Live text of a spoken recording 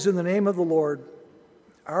In the name of the Lord,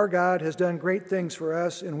 our God has done great things for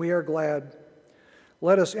us, and we are glad.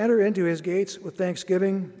 Let us enter into his gates with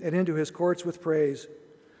thanksgiving and into his courts with praise.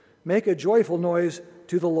 Make a joyful noise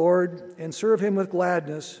to the Lord and serve him with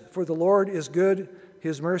gladness, for the Lord is good,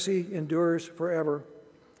 his mercy endures forever.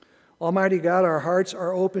 Almighty God, our hearts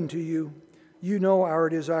are open to you. You know our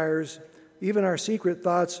desires. Even our secret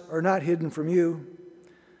thoughts are not hidden from you.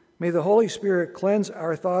 May the Holy Spirit cleanse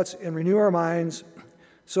our thoughts and renew our minds,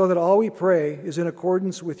 so that all we pray is in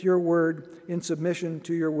accordance with your word, in submission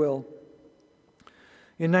to your will.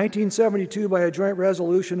 In 1972, by a joint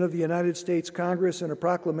resolution of the United States Congress and a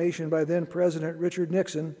proclamation by then President Richard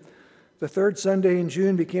Nixon, the third Sunday in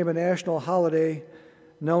June became a national holiday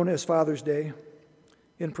known as Father's Day.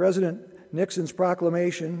 In President Nixon's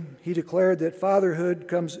proclamation, he declared that fatherhood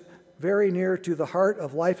comes very near to the heart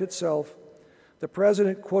of life itself. The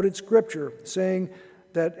president quoted scripture saying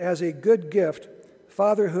that as a good gift,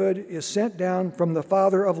 fatherhood is sent down from the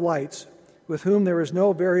Father of lights, with whom there is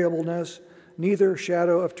no variableness, neither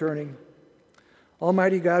shadow of turning.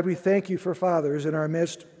 Almighty God, we thank you for fathers in our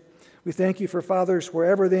midst. We thank you for fathers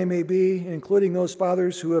wherever they may be, including those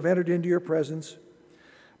fathers who have entered into your presence.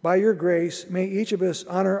 By your grace, may each of us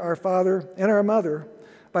honor our father and our mother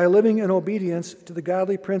by living in obedience to the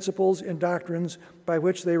godly principles and doctrines by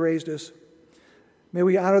which they raised us. May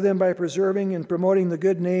we honor them by preserving and promoting the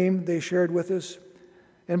good name they shared with us,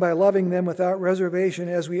 and by loving them without reservation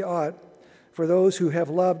as we ought, for those who have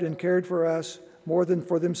loved and cared for us more than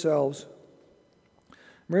for themselves.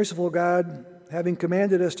 Merciful God, having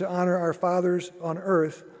commanded us to honor our fathers on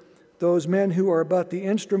earth, those men who are but the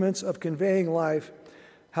instruments of conveying life,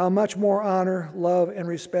 how much more honor, love, and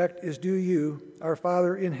respect is due you, our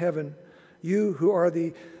Father in heaven, you who are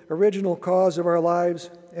the original cause of our lives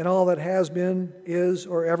and all that has been, is,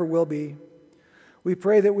 or ever will be. We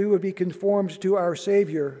pray that we would be conformed to our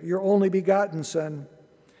Savior, your only begotten Son.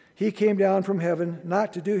 He came down from heaven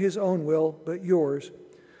not to do his own will, but yours.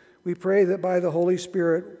 We pray that by the Holy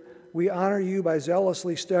Spirit we honor you by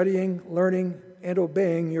zealously studying, learning, and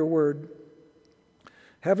obeying your word.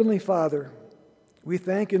 Heavenly Father, we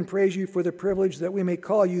thank and praise you for the privilege that we may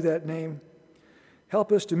call you that name.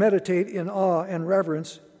 Help us to meditate in awe and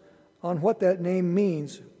reverence on what that name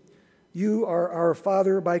means. You are our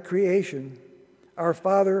Father by creation, our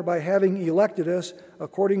Father by having elected us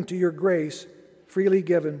according to your grace, freely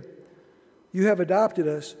given. You have adopted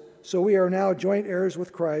us, so we are now joint heirs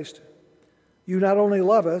with Christ. You not only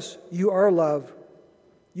love us, you are love.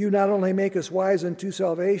 You not only make us wise unto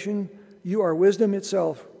salvation, you are wisdom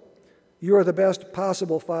itself. You are the best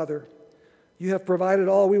possible Father. You have provided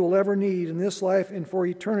all we will ever need in this life and for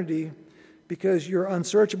eternity, because your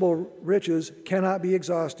unsearchable riches cannot be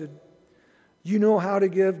exhausted. You know how to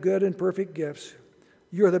give good and perfect gifts.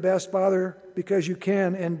 You are the best Father because you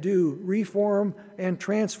can and do reform and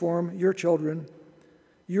transform your children.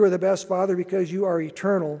 You are the best Father because you are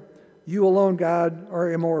eternal. You alone, God,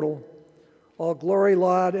 are immortal. All glory,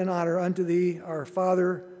 laud, and honor unto thee, our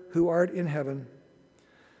Father who art in heaven.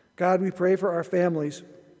 God, we pray for our families.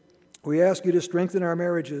 We ask you to strengthen our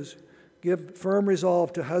marriages. Give firm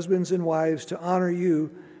resolve to husbands and wives to honor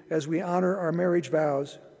you as we honor our marriage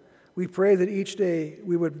vows. We pray that each day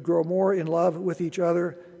we would grow more in love with each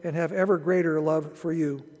other and have ever greater love for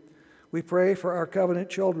you. We pray for our covenant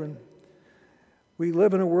children. We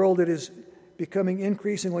live in a world that is becoming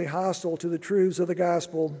increasingly hostile to the truths of the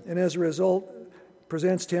gospel, and as a result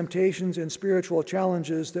presents temptations and spiritual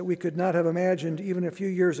challenges that we could not have imagined even a few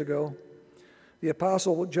years ago. The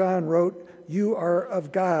Apostle John wrote, "You are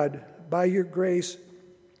of God. By your grace,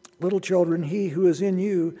 little children, he who is in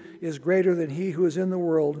you is greater than he who is in the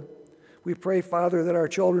world." We pray, Father, that our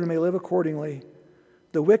children may live accordingly.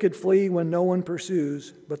 The wicked flee when no one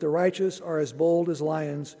pursues, but the righteous are as bold as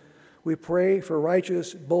lions. We pray for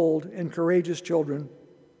righteous, bold, and courageous children.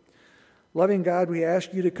 Loving God, we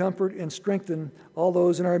ask you to comfort and strengthen all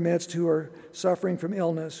those in our midst who are suffering from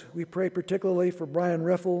illness. We pray particularly for Brian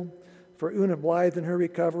Riffle, for Una Blythe in her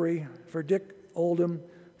recovery, for Dick Oldham,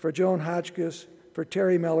 for Joan Hotchkiss, for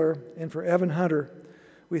Terry Miller, and for Evan Hunter.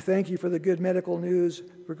 We thank you for the good medical news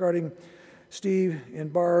regarding Steve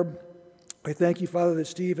and Barb. I thank you, Father, that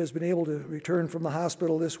Steve has been able to return from the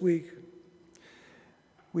hospital this week.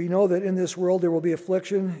 We know that in this world there will be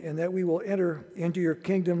affliction and that we will enter into your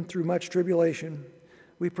kingdom through much tribulation.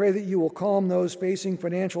 We pray that you will calm those facing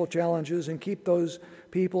financial challenges and keep those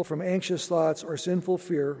people from anxious thoughts or sinful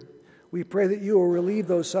fear. We pray that you will relieve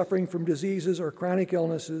those suffering from diseases or chronic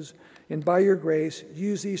illnesses, and by your grace,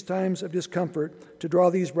 use these times of discomfort to draw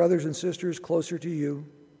these brothers and sisters closer to you.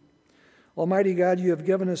 Almighty God, you have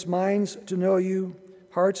given us minds to know you,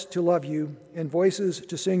 hearts to love you, and voices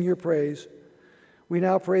to sing your praise. We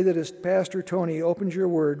now pray that as Pastor Tony opens your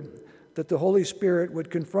word, that the Holy Spirit would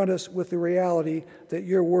confront us with the reality that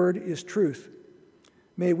your word is truth.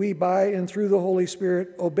 May we, by and through the Holy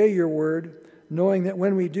Spirit, obey your word, knowing that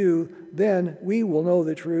when we do, then we will know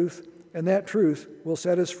the truth, and that truth will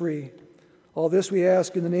set us free. All this we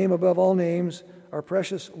ask in the name above all names, our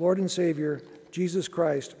precious Lord and Savior, Jesus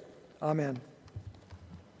Christ. Amen.